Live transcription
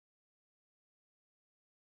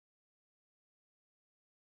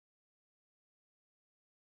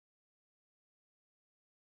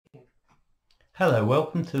Hello,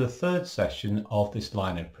 welcome to the third session of this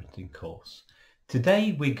Linoprinting course.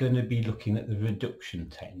 Today we're going to be looking at the reduction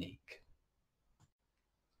technique.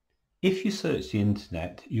 If you search the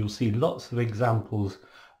internet, you'll see lots of examples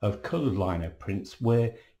of coloured lino prints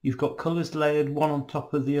where you've got colours layered one on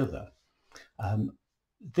top of the other.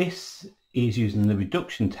 This is using the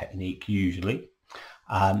reduction technique usually,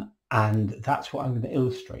 and that's what I'm going to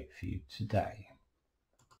illustrate for you today.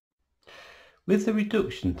 With the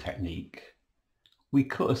reduction technique, we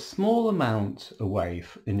cut a small amount away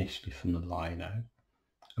initially from the lino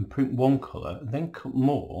and print one colour, and then cut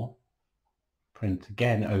more, print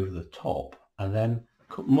again over the top, and then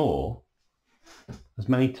cut more as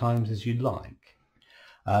many times as you like.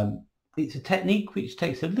 It's a technique which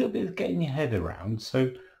takes a little bit of getting your head around,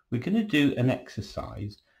 so we're going to do an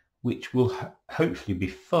exercise which will hopefully be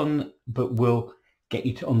fun but will get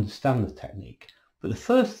you to understand the technique. But the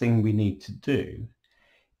first thing we need to do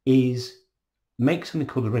is make something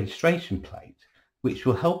called a registration plate, which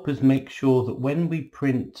will help us make sure that when we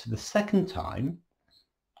print the second time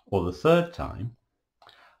or the third time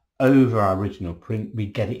over our original print, we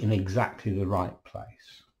get it in exactly the right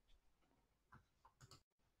place.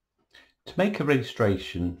 To make a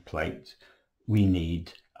registration plate, we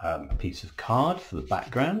need a piece of card for the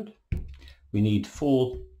background. We need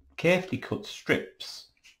 4 carefully cut strips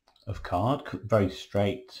of card, cut very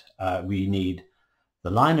straight. We need the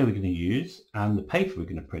lino we're going to use and the paper we're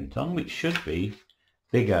going to print on, which should be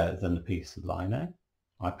bigger than the piece of lino.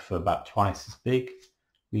 I prefer about twice as big.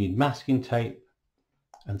 We need masking tape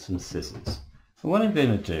and some scissors. And what I'm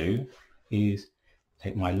going to do is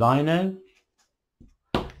take my lino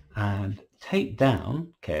and tape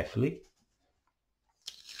down carefully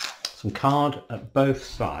some card at both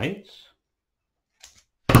sides,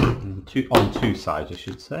 on two sides I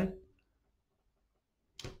should say.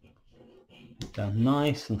 Down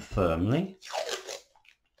nice and firmly.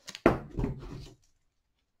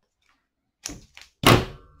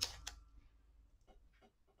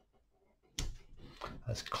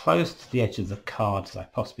 As close to the edge of the card as I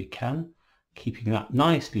possibly can, keeping that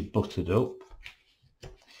nicely buttered up.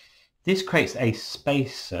 This creates a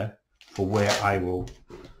spacer for where I will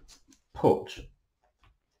put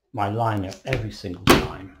my lino every single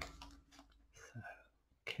time. So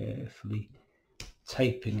carefully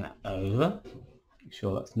taping that over, make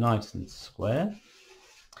sure that's nice and square,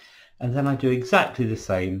 and then I do exactly the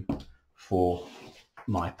same for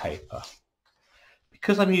my paper.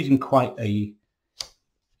 Because I'm using quite a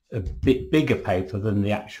bit bigger paper than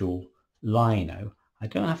the actual lino, I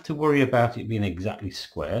don't have to worry about it being exactly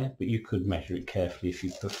square, but you could measure it carefully if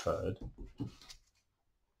you preferred.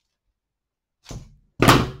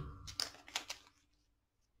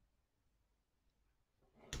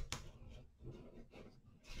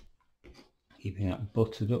 Keeping that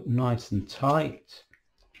buttered up nice and tight.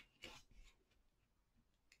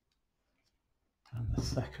 And the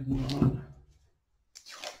second one.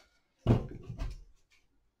 A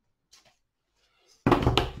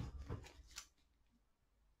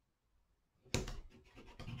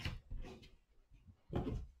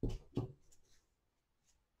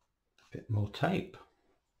bit more tape.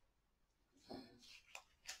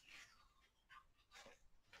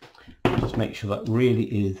 Just make sure that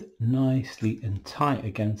really is nicely and tight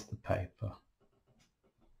against the paper.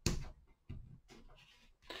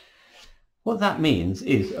 What that means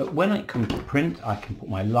is when I come to print, I can put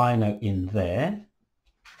my lino in there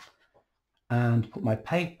and put my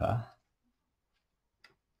paper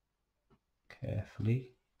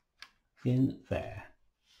carefully in there,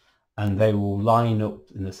 and they will line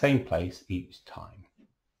up in the same place each time.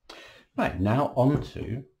 Right, now on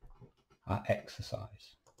to our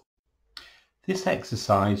exercise. This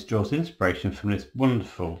exercise draws inspiration from this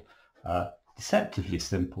wonderful, deceptively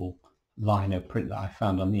simple lino print that I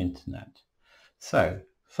found on the internet. So,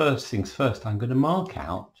 first things first, I'm going to mark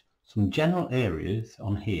out some general areas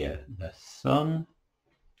on here. The sun,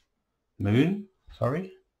 moon,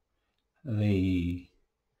 sorry, some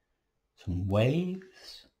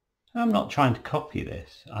waves. I'm not trying to copy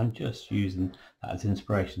this, I'm just using that as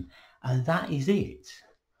inspiration. And that is it.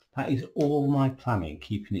 That is all my planning,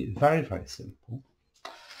 keeping it very, very simple.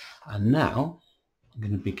 And now I'm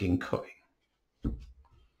going to begin cutting.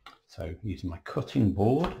 So using my cutting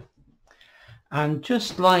board, and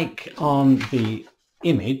just like on the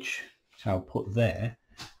image, which I'll put there,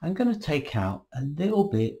 I'm going to take out a little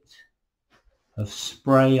bit of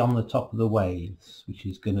spray on the top of the waves, which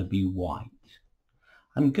is going to be white.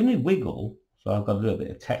 I'm going to wiggle, so I've got a little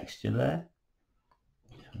bit of texture there.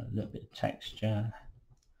 A little bit of texture.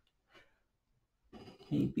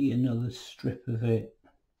 Maybe another strip of it.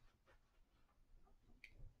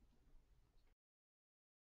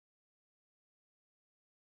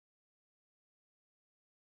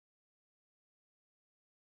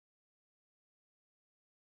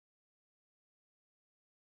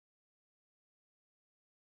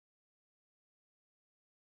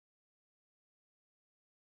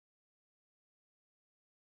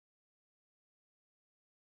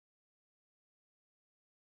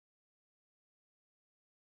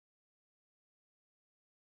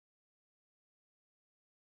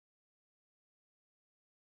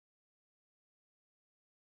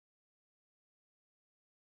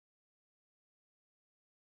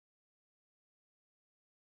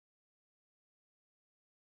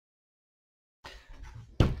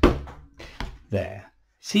 There.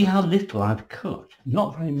 See how little I've cut?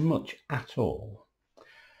 Not very much at all.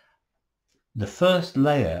 The first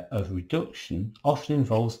layer of reduction often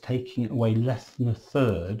involves taking away less than a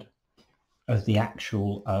third of the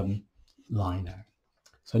actual lino.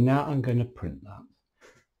 So now I'm going to print that.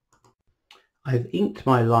 I've inked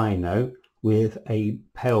my lino with a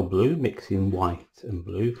pale blue, mixing white and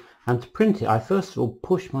blue, and to print it I first of all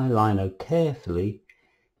push my lino carefully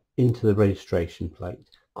into the registration plate.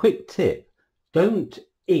 Quick tip, don't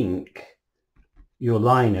ink your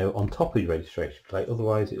lino on top of your registration plate,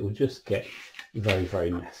 otherwise it will just get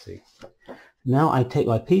very messy. Now I take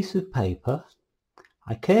my piece of paper,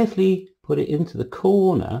 I carefully put it into the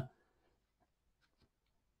corner.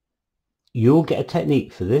 You'll get a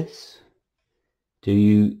technique for this. Do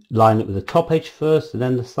you line it with the top edge first and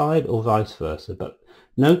then the side, or vice versa? But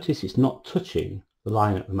notice it's not touching the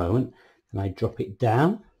line at the moment. And I drop it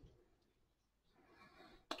down,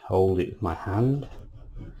 hold it with my hand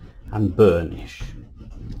and burnish,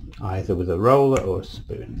 either with a roller or a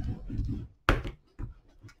spoon.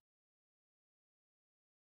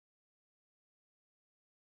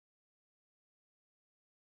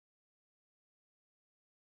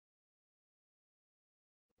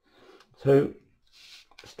 So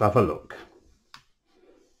let's have a look.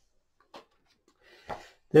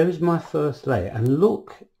 There is my first layer, and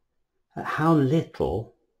look at how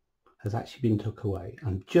little has actually been took away.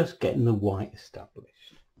 I'm just getting the white established.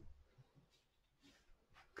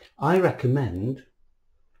 I recommend,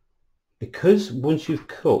 because once you've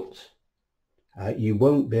cut you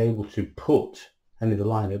won't be able to put any of the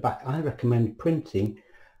lino back, I recommend printing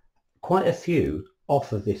quite a few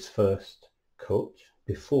off of this first cut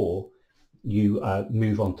before you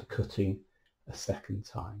move on to cutting a second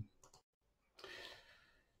time.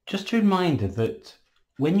 Just a reminder that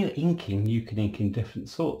when you're inking, you can ink in different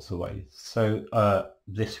sorts of ways. So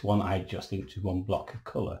this one I just inked with one block of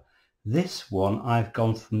colour. This one I've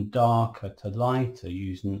gone from darker to lighter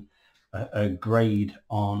using a grade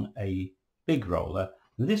on a big roller.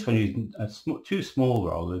 And this one using two small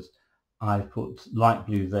rollers, I've put light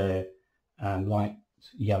blue there and light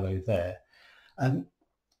yellow there.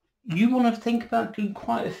 You want to think about doing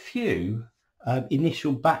quite a few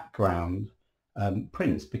initial background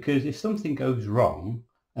prints, because if something goes wrong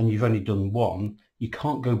and you've only done one, you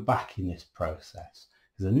can't go back in this process.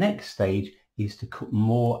 The next stage is to cut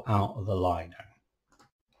more out of the lino.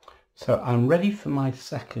 So I'm ready for my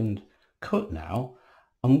second cut now,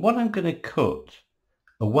 and what I'm going to cut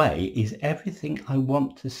away is everything I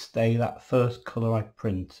want to stay that first colour I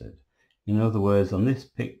printed. In other words, on this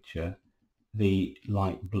picture, the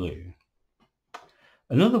light blue.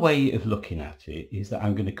 Another way of looking at it is that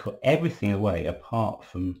I'm going to cut everything away apart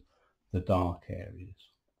from the dark areas.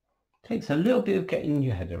 It takes a little bit of getting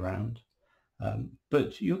your head around,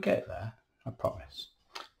 but you'll get there, I promise.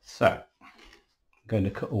 So I'm going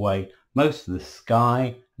to cut away most of the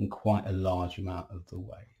sky and quite a large amount of the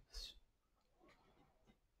waves.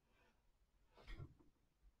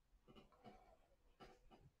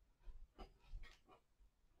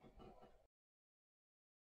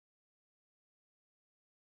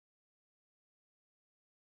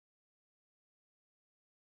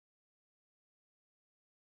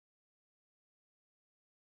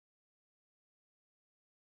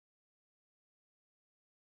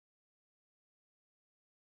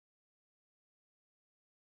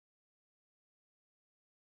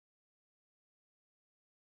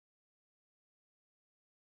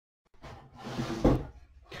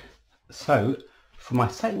 So for my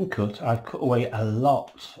second cut, I've cut away a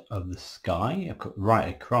lot of the sky. I've cut right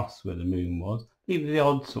across where the moon was, leaving the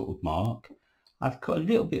odd sort of mark. I've cut a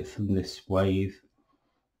little bit from this wave,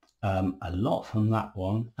 a lot from that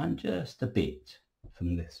one, and just a bit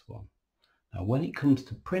from this one. Now when it comes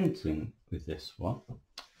to printing with this one,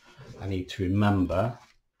 I need to remember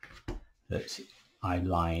that I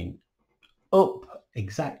line up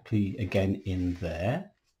exactly again in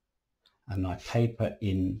there and my paper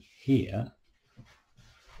in here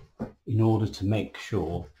in order to make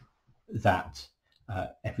sure that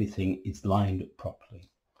everything is lined up properly.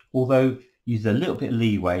 Although use a little bit of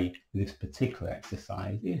leeway with this particular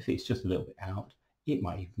exercise. If it's just a little bit out, it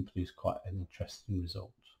might even produce quite an interesting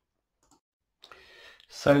result.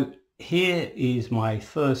 So here is my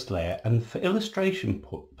first layer, and for illustration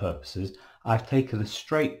purposes I've taken a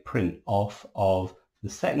straight print off of the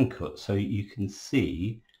second cut so you can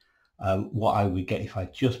see what I would get if I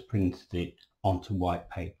just printed it onto white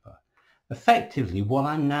paper. Effectively what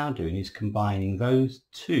I'm now doing is combining those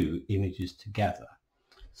two images together.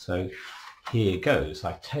 So here goes.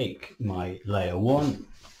 I take my layer 1,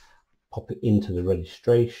 pop it into the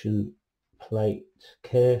registration plate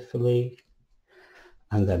carefully,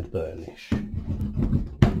 and then burnish.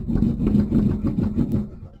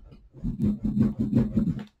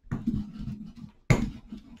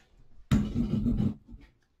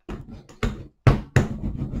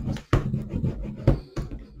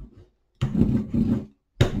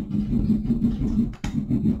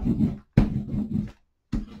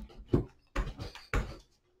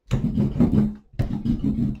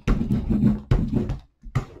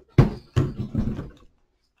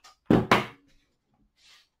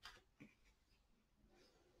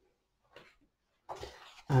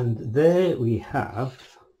 And there we have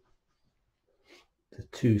the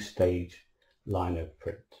two-stage lino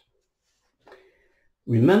print.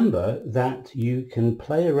 Remember that you can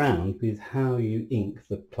play around with how you ink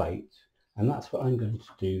the plate, and that's what I'm going to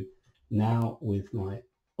do now with my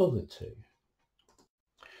other two.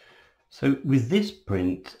 So with this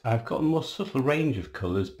print I've got a more subtle range of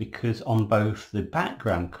colours because on both the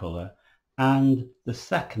background colour and the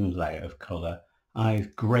second layer of colour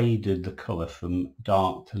I've graded the colour from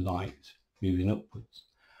dark to light, moving upwards.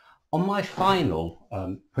 On my final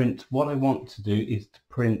print, what I want to do is to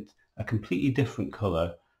print a completely different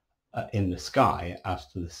colour in the sky as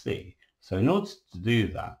to the sea. So in order to do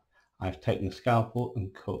that, I've taken the scalpel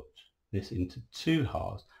and cut this into two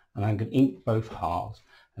halves, and I'm going to ink both halves,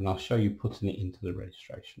 and I'll show you putting it into the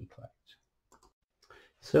registration plate.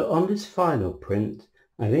 So on this final print,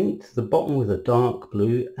 I've inked the bottom with a dark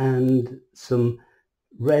blue and some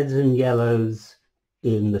reds and yellows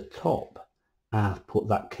in the top. I've put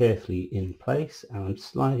that carefully in place, and I'm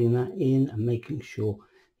sliding that in and making sure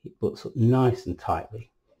it puts up nice and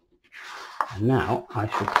tightly. And now I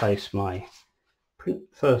shall place my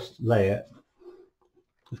first layer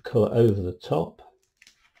of colour over the top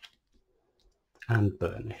and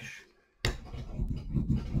burnish.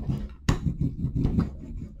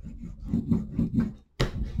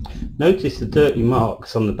 Notice the dirty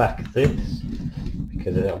marks on the back of this,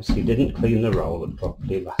 because I obviously didn't clean the roller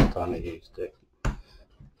properly last time I used it.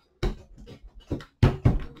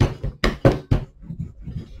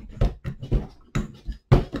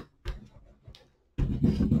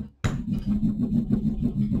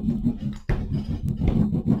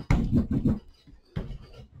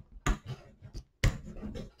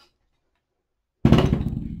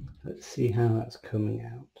 Let's see how that's coming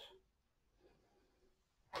out.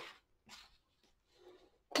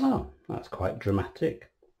 Oh, that's quite dramatic.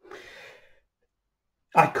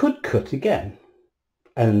 I could cut again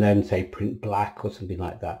and then say print black or something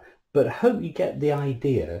like that, but I hope you get the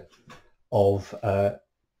idea of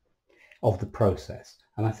the process.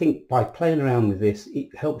 And I think by playing around with this, it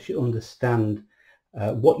helps you understand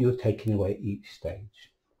what you're taking away at each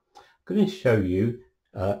stage. I'm going to show you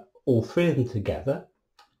all three of them together,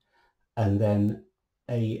 and then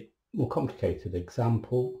a more complicated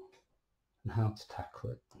example and how to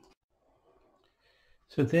tackle it.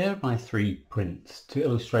 So there are my three prints to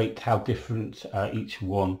illustrate how different each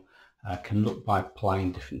one can look by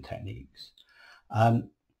applying different techniques.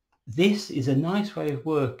 This is a nice way of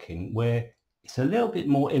working where it's a little bit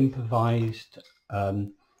more improvised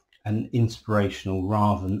and inspirational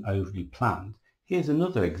rather than overly planned. Here's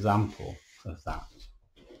another example of that.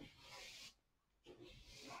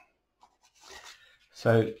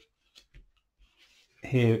 So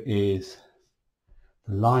here is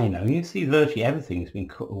the lino. You see virtually everything's been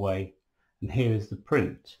cut away, and here is the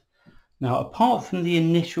print. Now, apart from the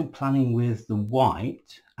initial planning with the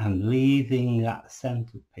white and leaving that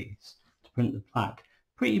centre piece to print the black,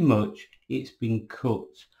 pretty much it's been cut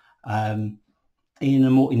in a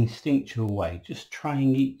more instinctual way, just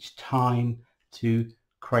trying each time to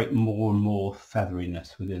create more and more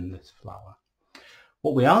featheriness within this flower.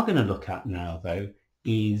 What we are going to look at now, though,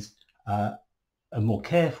 is a more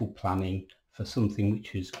careful planning for something which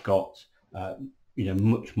has got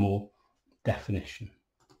much more definition.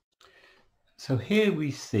 So here we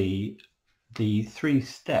see the three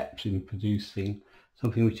steps in producing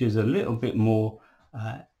something which is a little bit more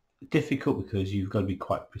difficult, because you've got to be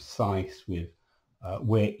quite precise with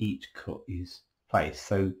where each cut is placed.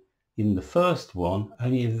 So in the first one,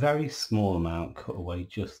 only a very small amount cut away,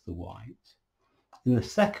 just the white. In the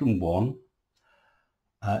second one,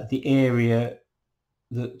 the area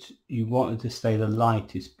that you wanted to stay the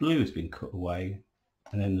lightest blue has been cut away,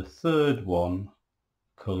 and then the third one,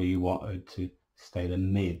 colour you wanted to stay the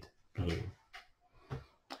mid blue.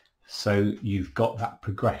 So you've got that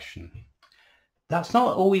progression. That's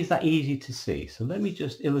not always that easy to see, so let me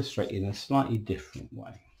just illustrate in a slightly different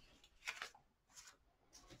way.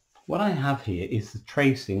 What I have here is the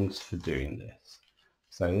tracings for doing this.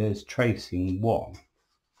 So there's tracing 1.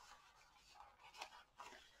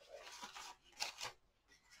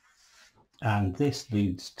 and this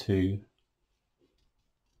leads to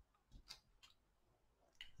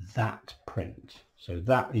that print. So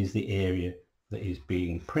that is the area that is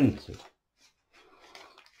being printed.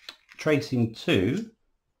 Tracing 2,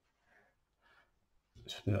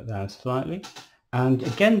 just move it down slightly, and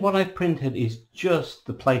again what I've printed is just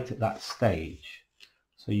the plate at that stage,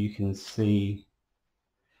 so you can see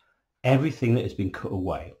everything that has been cut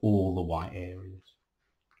away, all the white areas.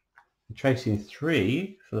 Tracing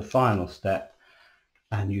 3 for the final step,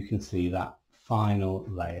 and you can see that final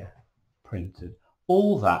layer printed.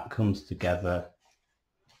 All that comes together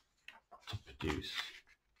to produce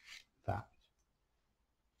that.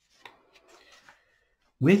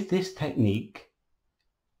 With this technique,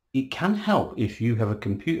 it can help if you have a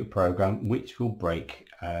computer program which will break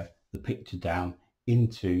the picture down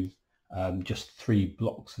into just 3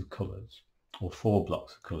 blocks of colours or 4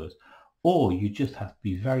 blocks of colours, or you just have to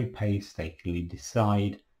be very painstakingly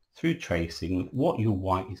decide through tracing what your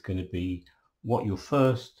white is going to be, what your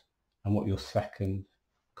first and what your second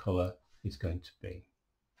colour is going to be.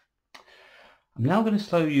 I'm now going to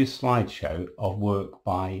show you a slideshow of work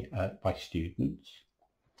by students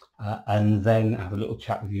and then have a little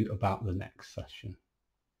chat with you about the next session.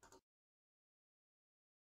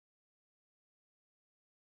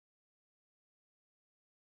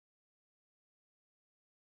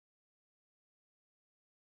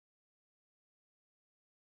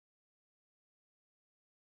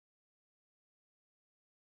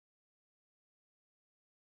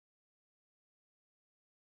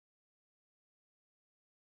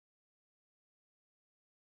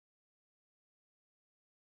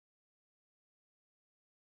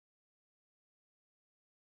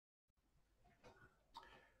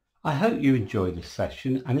 I hope you enjoyed this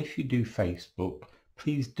session, and if you do Facebook,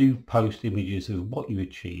 please do post images of what you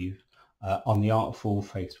achieve on the Artful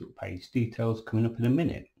Facebook page. Details coming up in a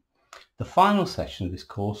minute. The final session of this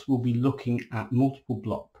course will be looking at multiple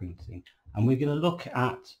block printing, and we're going to look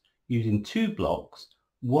at using 2 blocks,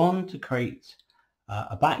 one to create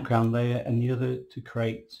a background layer and the other to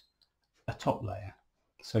create a top layer.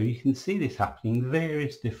 So you can see this happening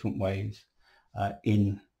various different ways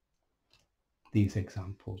in these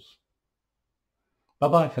examples. Bye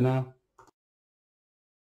bye for now.